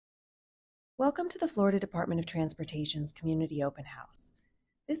Welcome to the Florida Department of Transportation's Community Open House.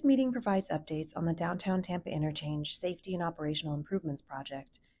 This meeting provides updates on the Downtown Tampa Interchange Safety and Operational Improvements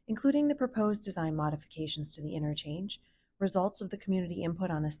Project, including the proposed design modifications to the interchange, results of the community input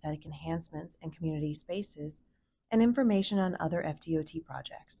on aesthetic enhancements and community spaces, and information on other FDOT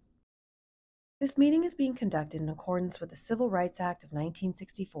projects. This meeting is being conducted in accordance with the Civil Rights Act of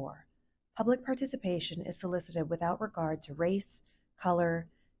 1964. Public participation is solicited without regard to race, color,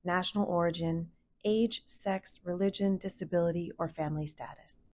 national origin, age, sex, religion, disability, or family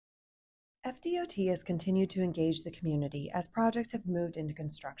status. FDOT has continued to engage the community as projects have moved into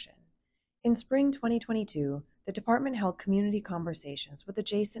construction. In spring 2022, the department held community conversations with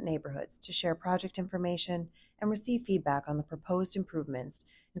adjacent neighborhoods to share project information and receive feedback on the proposed improvements,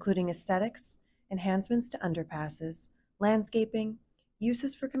 including aesthetics, enhancements to underpasses, landscaping,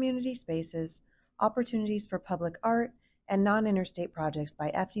 uses for community spaces, opportunities for public art, and non-interstate projects by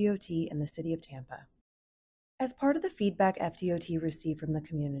FDOT and the City of Tampa. As part of the feedback FDOT received from the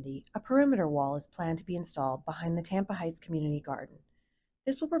community, a perimeter wall is planned to be installed behind the Tampa Heights Community Garden.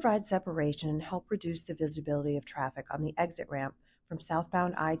 This will provide separation and help reduce the visibility of traffic on the exit ramp from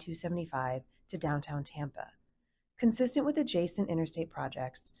southbound I-275 to downtown Tampa. Consistent with adjacent interstate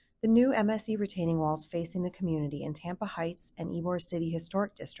projects, the new MSE retaining walls facing the community in Tampa Heights and Ybor City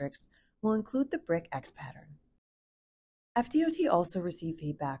historic districts will include the brick X pattern. FDOT also received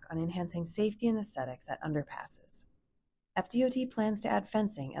feedback on enhancing safety and aesthetics at underpasses. FDOT plans to add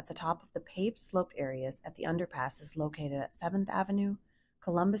fencing at the top of the paved sloped areas at the underpasses located at 7th Avenue,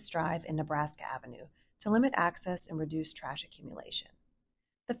 Columbus Drive, and Nebraska Avenue to limit access and reduce trash accumulation.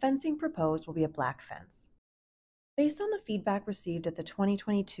 The fencing proposed will be a black fence. Based on the feedback received at the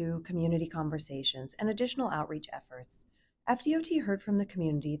 2022 community conversations and additional outreach efforts, FDOT heard from the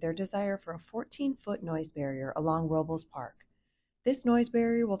community their desire for a 14-foot noise barrier along Robles Park. This noise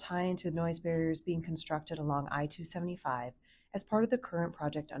barrier will tie into noise barriers being constructed along I-275 as part of the current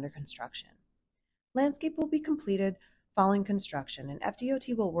project under construction. Landscape will be completed following construction, and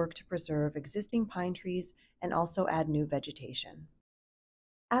FDOT will work to preserve existing pine trees and also add new vegetation.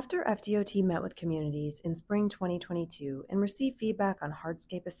 After FDOT met with communities in spring 2022 and received feedback on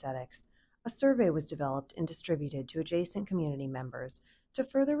hardscape aesthetics, a survey was developed and distributed to adjacent community members to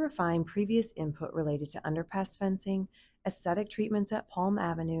further refine previous input related to underpass fencing, aesthetic treatments at Palm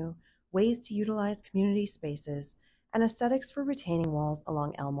Avenue, ways to utilize community spaces, and aesthetics for retaining walls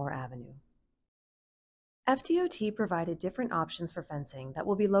along Elmore Avenue. FDOT provided different options for fencing that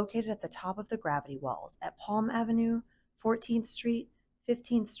will be located at the top of the gravity walls at Palm Avenue, 14th Street,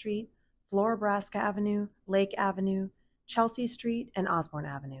 15th Street, Florabraska Avenue, Lake Avenue, Chelsea Street, and Osborne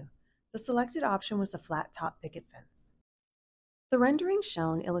Avenue. The selected option was the flat-top picket fence. The renderings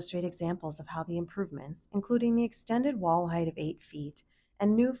shown illustrate examples of how the improvements, including the extended wall height of 8 feet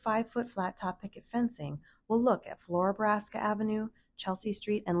and new 5-foot flat-top picket fencing, will look at Florabraska Avenue, Chelsea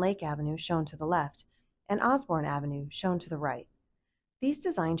Street, and Lake Avenue shown to the left, and Osborne Avenue shown to the right. These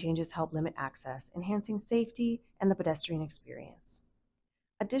design changes help limit access, enhancing safety and the pedestrian experience.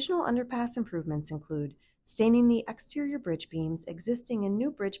 Additional underpass improvements include staining the exterior bridge beams, existing in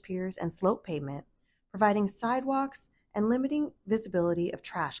new bridge piers and slope pavement, providing sidewalks, and limiting visibility of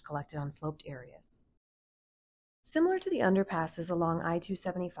trash collected on sloped areas. Similar to the underpasses along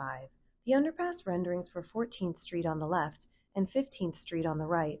I-275, the underpass renderings for 14th Street on the left and 15th Street on the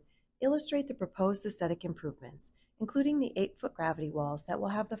right illustrate the proposed aesthetic improvements, including the 8-foot gravity walls that will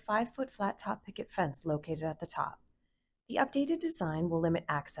have the 5-foot flat-top picket fence located at the top. The updated design will limit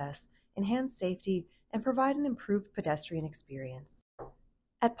access, enhance safety, and provide an improved pedestrian experience.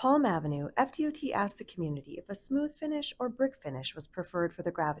 At Palm Avenue, FDOT asked the community if a smooth finish or brick finish was preferred for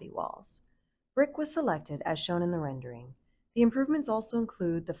the gravity walls. Brick was selected as shown in the rendering. The improvements also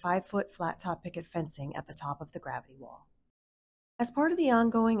include the 5-foot flat-top picket fencing at the top of the gravity wall. As part of the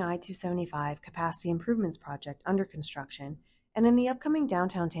ongoing I-275 Capacity Improvements Project under construction and in the upcoming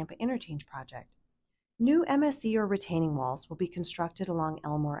Downtown Tampa Interchange project, new MSE or retaining walls will be constructed along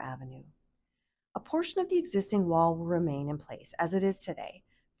Elmore Avenue. A portion of the existing wall will remain in place as it is today,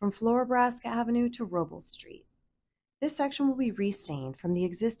 from Florabraska Avenue to Robles Street. This section will be restained from the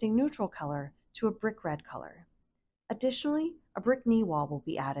existing neutral color to a brick red color. Additionally, a brick knee wall will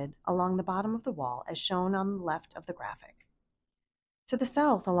be added along the bottom of the wall as shown on the left of the graphic. To the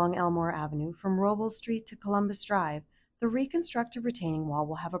south along Elmore Avenue, from Robles Street to Columbus Drive, the reconstructed retaining wall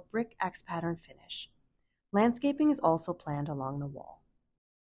will have a brick X pattern finish. Landscaping is also planned along the wall.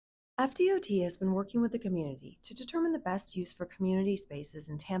 FDOT has been working with the community to determine the best use for community spaces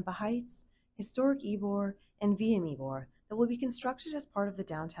in Tampa Heights, historic Ybor, and VM Ybor that will be constructed as part of the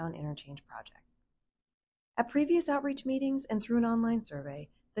Downtown Interchange project. At previous outreach meetings and through an online survey,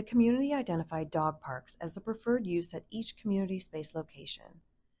 the community identified dog parks as the preferred use at each community space location.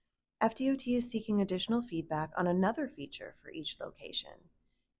 FDOT is seeking additional feedback on another feature for each location.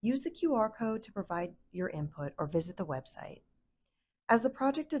 Use the QR code to provide your input or visit the website. As the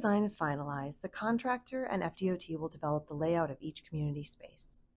project design is finalized, the contractor and FDOT will develop the layout of each community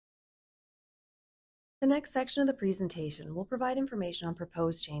space. The next section of the presentation will provide information on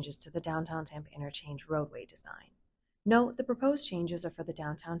proposed changes to the Downtown Tampa Interchange roadway design. Note, the proposed changes are for the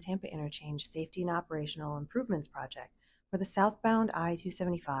Downtown Tampa Interchange Safety and Operational Improvements Project for the southbound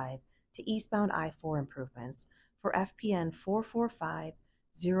I-275 to eastbound I-4 improvements for FPN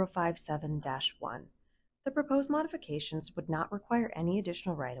 445057-1. The proposed modifications would not require any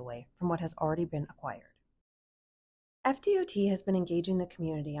additional right-of-way from what has already been acquired. FDOT has been engaging the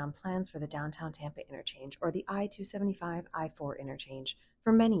community on plans for the Downtown Tampa Interchange, or the I-275-I-4 interchange,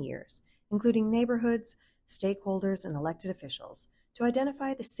 for many years, including neighborhoods, stakeholders, and elected officials, to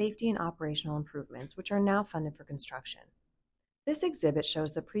identify the safety and operational improvements which are now funded for construction. This exhibit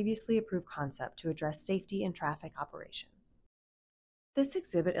shows the previously approved concept to address safety and traffic operations. This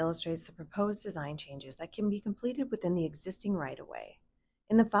exhibit illustrates the proposed design changes that can be completed within the existing right-of-way.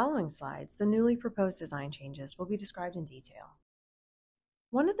 In the following slides, the newly proposed design changes will be described in detail.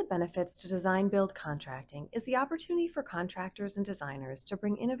 One of the benefits to design-build contracting is the opportunity for contractors and designers to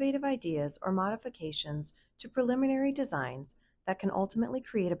bring innovative ideas or modifications to preliminary designs that can ultimately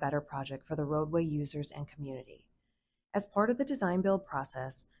create a better project for the roadway users and community. As part of the design-build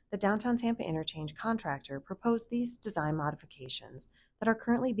process, the Downtown Tampa Interchange contractor proposed these design modifications that are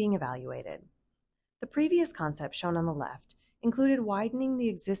currently being evaluated. The previous concept shown on the left included widening the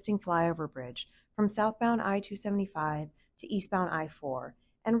existing flyover bridge from southbound I-275 to eastbound I-4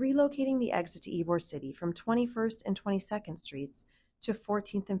 and relocating the exit to Ybor City from 21st and 22nd Streets to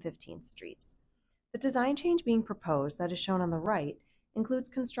 14th and 15th Streets. The design change being proposed, that is shown on the right, includes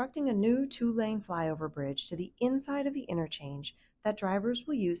constructing a new two-lane flyover bridge to the inside of the interchange that drivers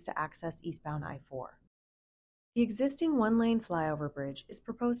will use to access eastbound I-4. The existing one-lane flyover bridge is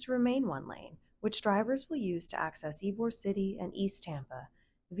proposed to remain one lane, which drivers will use to access Ybor City and East Tampa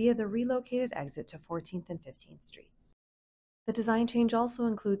via the relocated exit to 14th and 15th Streets. The design change also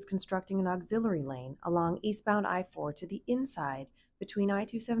includes constructing an auxiliary lane along eastbound I-4 to the inside between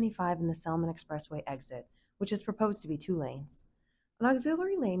I-275 and the Selman Expressway exit, which is proposed to be 2 lanes. An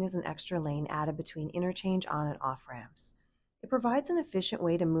auxiliary lane is an extra lane added between interchange on and off ramps. It provides an efficient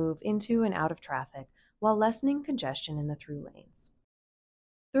way to move into and out of traffic while lessening congestion in the through lanes.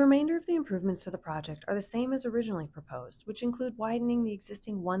 The remainder of the improvements to the project are the same as originally proposed, which include widening the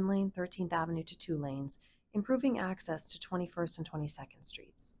existing 1-lane 13th Avenue to 2 lanes, improving access to 21st and 22nd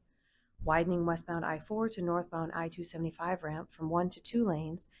Streets, widening westbound I-4 to northbound I-275 ramp from 1 to 2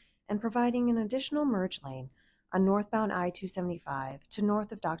 lanes, and providing an additional merge lane on northbound I-275 to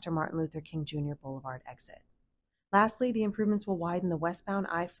north of Dr. Martin Luther King Jr. Boulevard exit. Lastly, the improvements will widen the westbound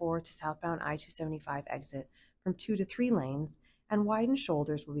I-4 to southbound I-275 exit from 2 to 3 lanes, and widened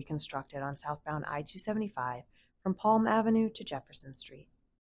shoulders will be constructed on southbound I-275 from Palm Avenue to Jefferson Street.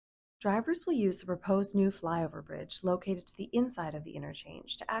 Drivers will use the proposed new flyover bridge located to the inside of the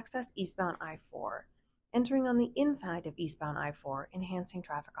interchange to access eastbound I-4, entering on the inside of eastbound I-4, enhancing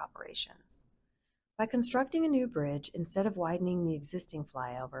traffic operations. By constructing a new bridge instead of widening the existing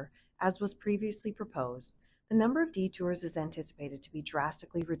flyover, as was previously proposed, the number of detours is anticipated to be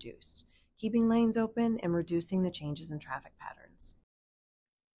drastically reduced, keeping lanes open and reducing the changes in traffic patterns.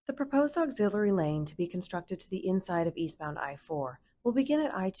 The proposed auxiliary lane to be constructed to the inside of eastbound I-4 will begin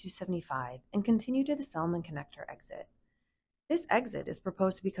at I-275 and continue to the Selman Connector exit. This exit is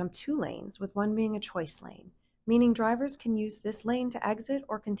proposed to become 2 lanes, with one being a choice lane, meaning drivers can use this lane to exit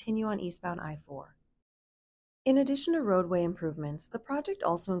or continue on eastbound I-4. In addition to roadway improvements, the project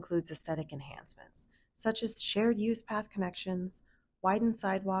also includes aesthetic enhancements, such as shared use path connections, widened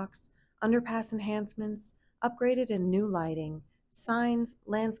sidewalks, underpass enhancements, upgraded and new lighting, signs,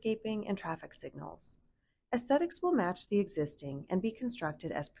 landscaping, and traffic signals. Aesthetics will match the existing and be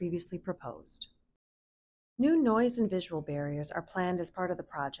constructed as previously proposed. New noise and visual barriers are planned as part of the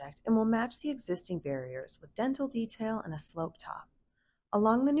project and will match the existing barriers with dental detail and a slope top.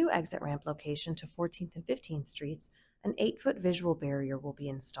 Along the new exit ramp location to 14th and 15th Streets, an 8-foot visual barrier will be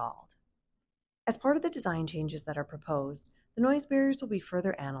installed. As part of the design changes that are proposed, the noise barriers will be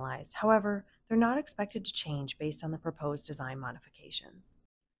further analyzed. However, they're not expected to change based on the proposed design modifications.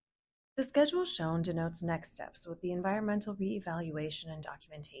 The schedule shown denotes next steps with the environmental reevaluation and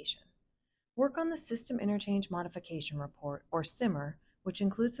documentation. Work on the System Interchange Modification Report, or SIMR, which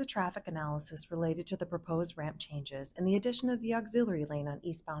includes the traffic analysis related to the proposed ramp changes and the addition of the auxiliary lane on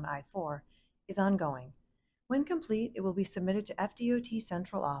eastbound I-4, is ongoing. When complete, it will be submitted to FDOT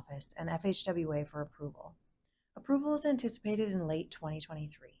Central Office and FHWA for approval. Approval is anticipated in late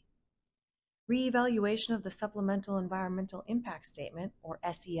 2023. Re-evaluation of the Supplemental Environmental Impact Statement, or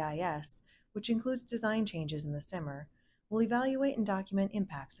SEIS, which includes design changes in the SIMR, will evaluate and document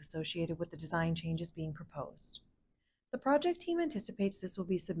impacts associated with the design changes being proposed. The project team anticipates this will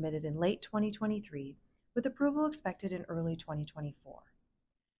be submitted in late 2023, with approval expected in early 2024.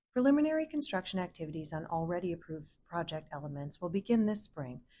 Preliminary construction activities on already approved project elements will begin this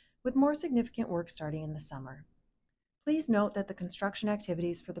spring, with more significant work starting in the summer. Please note that the construction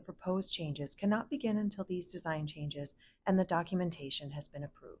activities for the proposed changes cannot begin until these design changes and the documentation has been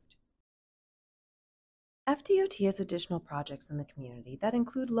approved. FDOT has additional projects in the community that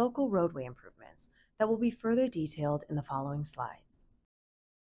include local roadway improvements that will be further detailed in the following slides.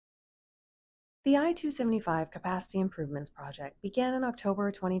 The I-275 Capacity Improvements Project began in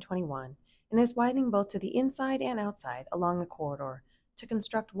October 2021 and is widening both to the inside and outside along the corridor to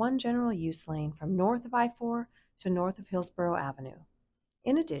construct one general use lane from north of I-4 to north of Hillsborough Avenue.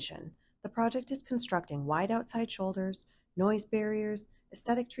 In addition, the project is constructing wide outside shoulders, noise barriers,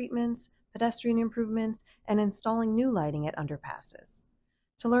 aesthetic treatments, pedestrian improvements, and installing new lighting at underpasses.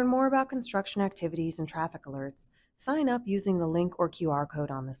 To learn more about construction activities and traffic alerts, sign up using the link or QR code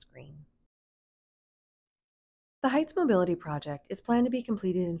on the screen. The Heights Mobility Project is planned to be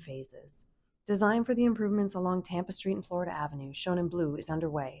completed in phases. Design for the improvements along Tampa Street and Florida Avenue, shown in blue, is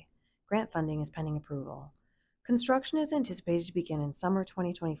underway. Grant funding is pending approval. Construction is anticipated to begin in summer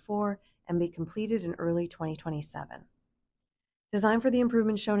 2024 and be completed in early 2027. Design for the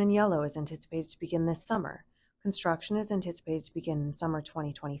improvements shown in yellow is anticipated to begin this summer. Construction is anticipated to begin in summer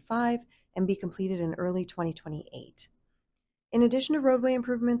 2025 and be completed in early 2028. In addition to roadway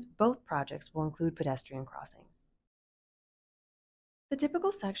improvements, both projects will include pedestrian crossings. The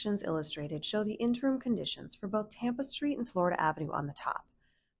typical sections illustrated show the interim conditions for both Tampa Street and Florida Avenue on the top.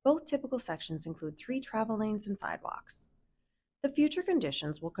 Both typical sections include 3 travel lanes and sidewalks. The future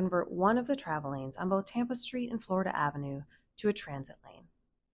conditions will convert one of the travel lanes on both Tampa Street and Florida Avenue to a transit lane.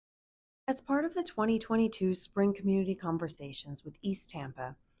 As part of the 2022 Spring Community Conversations with East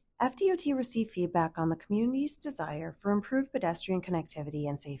Tampa, FDOT received feedback on the community's desire for improved pedestrian connectivity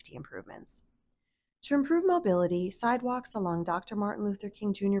and safety improvements. To improve mobility, sidewalks along Dr. Martin Luther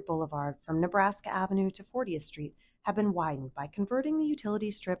King Jr. Boulevard from Nebraska Avenue to 40th Street have been widened by converting the utility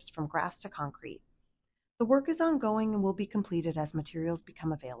strips from grass to concrete. The work is ongoing and will be completed as materials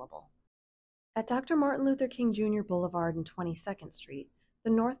become available. At Dr. Martin Luther King Jr. Boulevard and 22nd Street, the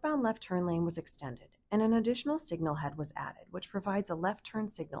northbound left turn lane was extended and an additional signal head was added, which provides a left turn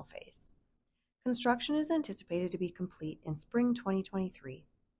signal phase. Construction is anticipated to be complete in spring 2023.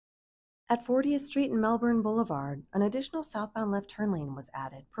 At 40th Street and Melbourne Boulevard, an additional southbound left turn lane was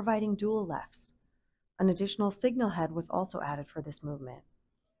added, providing dual lefts. An additional signal head was also added for this movement.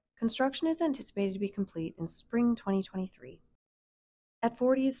 Construction is anticipated to be complete in spring 2023. At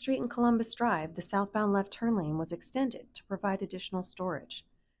 40th Street and Columbus Drive, the southbound left turn lane was extended to provide additional storage.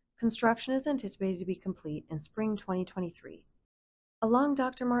 Construction is anticipated to be complete in spring 2023. Along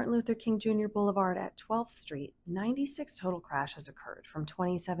Dr. Martin Luther King Jr. Boulevard at 12th Street, 96 total crashes occurred from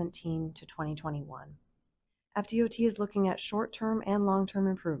 2017 to 2021. FDOT is looking at short-term and long-term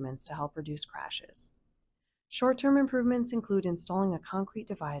improvements to help reduce crashes. Short-term improvements include installing a concrete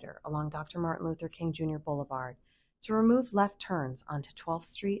divider along Dr. Martin Luther King Jr. Boulevard to remove left turns onto 12th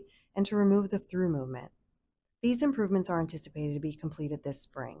Street and to remove the through movement. These improvements are anticipated to be completed this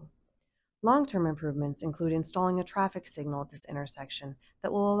spring. Long-term improvements include installing a traffic signal at this intersection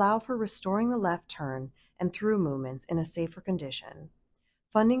that will allow for restoring the left turn and through movements in a safer condition.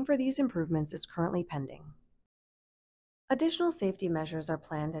 Funding for these improvements is currently pending. Additional safety measures are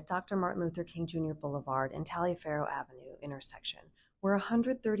planned at Dr. Martin Luther King Jr. Boulevard and Taliaferro Avenue intersection, where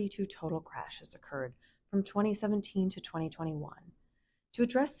 132 total crashes occurred from 2017 to 2021. To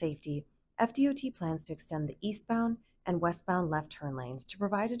address safety, FDOT plans to extend the eastbound and westbound left turn lanes to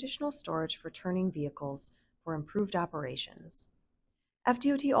provide additional storage for turning vehicles for improved operations.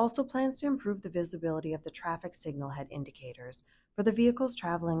 FDOT also plans to improve the visibility of the traffic signal head indicators for the vehicles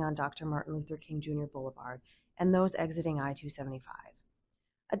traveling on Dr. Martin Luther King Jr. Boulevard and those exiting I-275.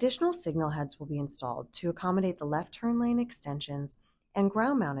 Additional signal heads will be installed to accommodate the left turn lane extensions, and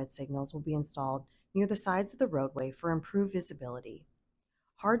ground-mounted signals will be installed near the sides of the roadway for improved visibility.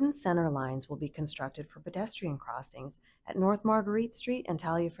 Hardened center lines will be constructed for pedestrian crossings at North Marguerite Street and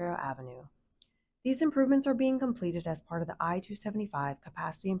Taliaferro Avenue. These improvements are being completed as part of the I-275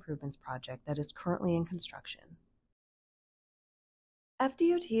 Capacity Improvements Project that is currently in construction.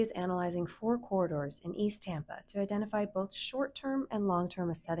 FDOT is analyzing 4 corridors in East Tampa to identify both short-term and long-term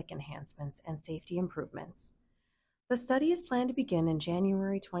aesthetic enhancements and safety improvements. The study is planned to begin in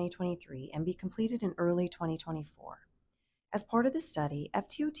January 2023 and be completed in early 2024. As part of the study,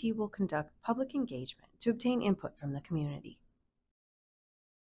 FDOT will conduct public engagement to obtain input from the community.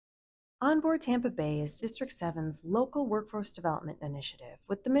 Onboard Tampa Bay is District 7's local workforce development initiative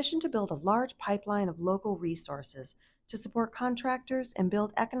with the mission to build a large pipeline of local resources to support contractors and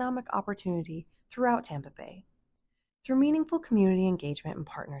build economic opportunity throughout Tampa Bay. Through meaningful community engagement and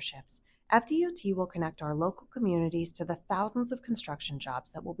partnerships, FDOT will connect our local communities to the thousands of construction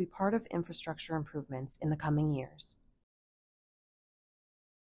jobs that will be part of infrastructure improvements in the coming years.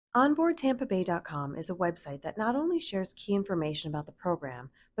 OnboardTampaBay.com is a website that not only shares key information about the program,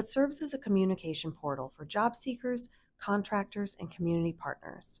 but serves as a communication portal for job seekers, contractors, and community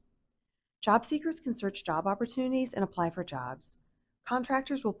partners. Job seekers can search job opportunities and apply for jobs.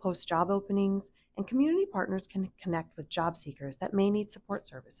 Contractors will post job openings, and community partners can connect with job seekers that may need support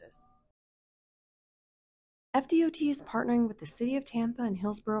services. FDOT is partnering with the City of Tampa and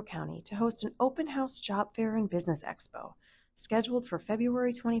Hillsborough County to host an open house job fair and business expo, scheduled for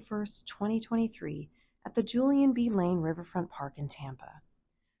February 21, 2023, at the Julian B. Lane Riverfront Park in Tampa.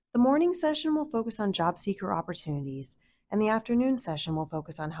 The morning session will focus on job seeker opportunities, and the afternoon session will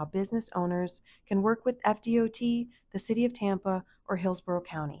focus on how business owners can work with FDOT, the City of Tampa, or Hillsborough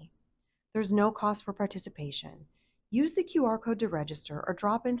County. There's no cost for participation. Use the QR code to register or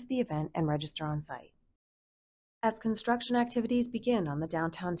drop into the event and register on site. As construction activities begin on the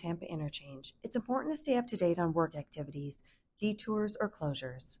Downtown Tampa Interchange, it's important to stay up to date on work activities, detours, or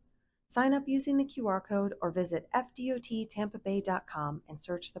closures. Sign up using the QR code or visit fdottampabay.com and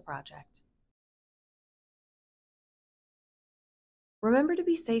search the project. Remember to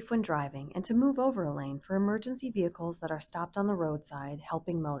be safe when driving and to move over a lane for emergency vehicles that are stopped on the roadside,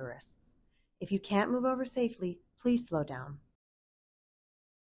 helping motorists. If you can't move over safely, please slow down.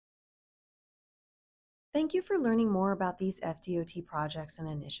 Thank you for learning more about these FDOT projects and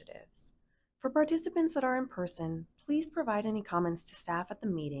initiatives. For participants that are in person, please provide any comments to staff at the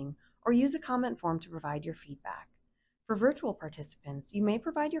meeting or use a comment form to provide your feedback. For virtual participants, you may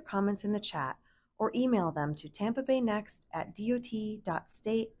provide your comments in the chat or email them to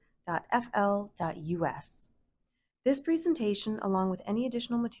tampabaynext@dot.state.fl.us. This presentation, along with any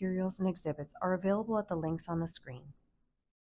additional materials and exhibits, are available at the links on the screen.